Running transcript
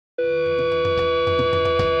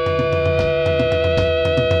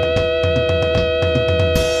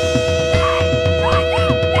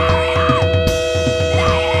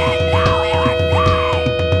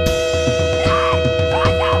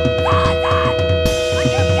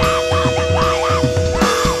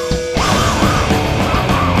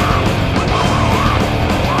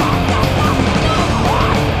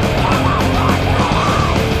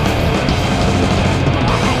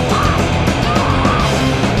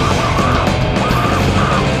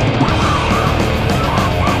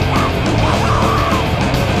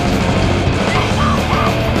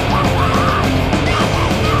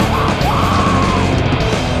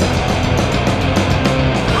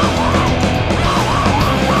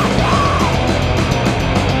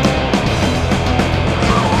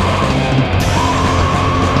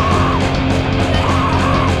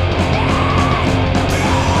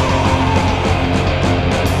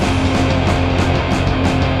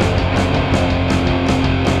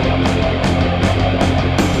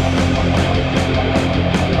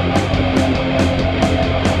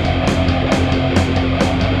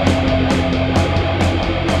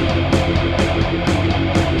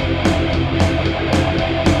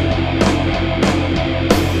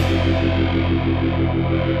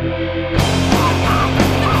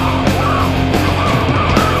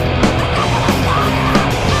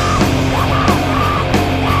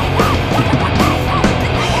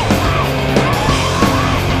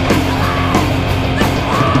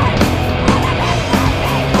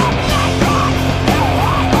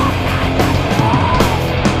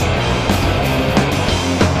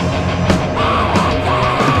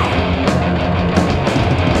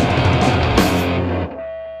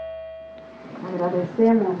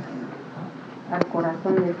agradecemos al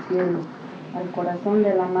corazón del cielo, al corazón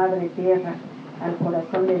de la madre tierra, al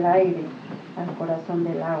corazón del aire, al corazón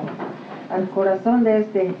del agua, al corazón de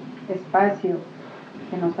este espacio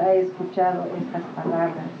que nos ha escuchado estas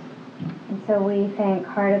palabras. And so we thank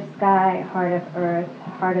heart of sky, heart of earth,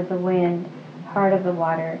 heart of the wind, heart of the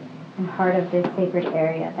water, and heart of this sacred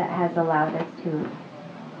area that has allowed us to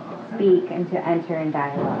speak and to enter in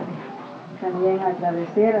dialogue. También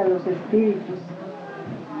agradecer a los espíritus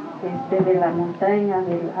de la montaña,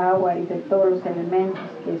 del agua y de todos los elementos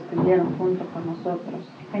que estuvieron junto con nosotros.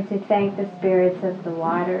 And to thank the spirits of the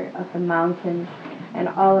water, of the mountains, and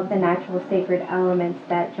all of the natural sacred elements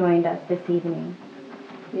that joined us this evening.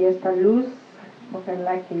 Y esta luz,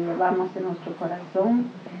 ojalá que llevamos en nuestro corazón,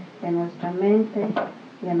 en nuestra mente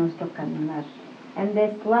y en nuestro caminar. And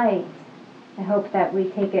this light, I hope that we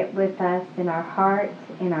take it with us in our heart,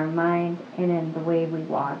 in our mind, and in the way we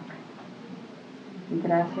walk. Y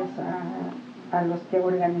gracias a los que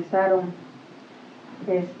organizaron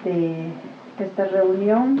esta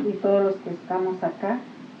reunión y todos los que estamos acá,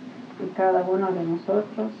 y cada uno de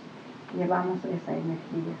nosotros llevamos esa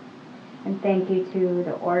energía. And thank you to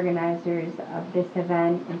the organizers of this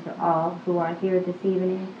event and to all who are here this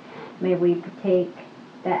evening. May we take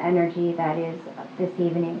the energy that is this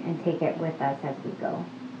evening and take it with us as we go.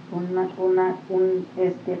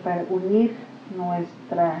 Para unir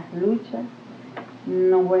nuestra lucha,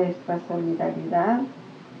 nuestra solidaridad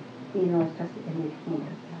y nuestras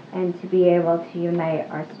energías. And to be able to unite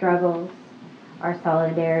our struggles, our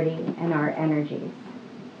solidarity, and our energies.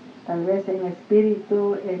 Tal vez en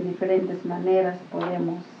espíritu, en diferentes maneras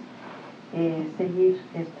podemos seguir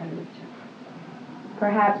esta lucha.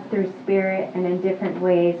 Perhaps through spirit and in different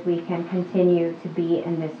ways we can continue to be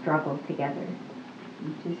in this struggle together.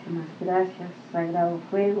 Muchísimas gracias, Sagrado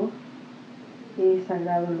Fuego y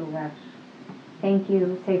Sagrado Lugar. Thank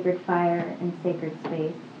you, Sacred Fire and Sacred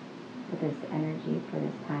Space, for this energy, for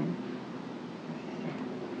this time.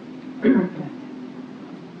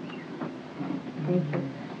 Thank you.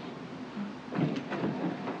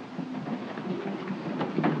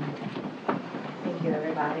 Thank you,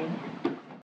 everybody.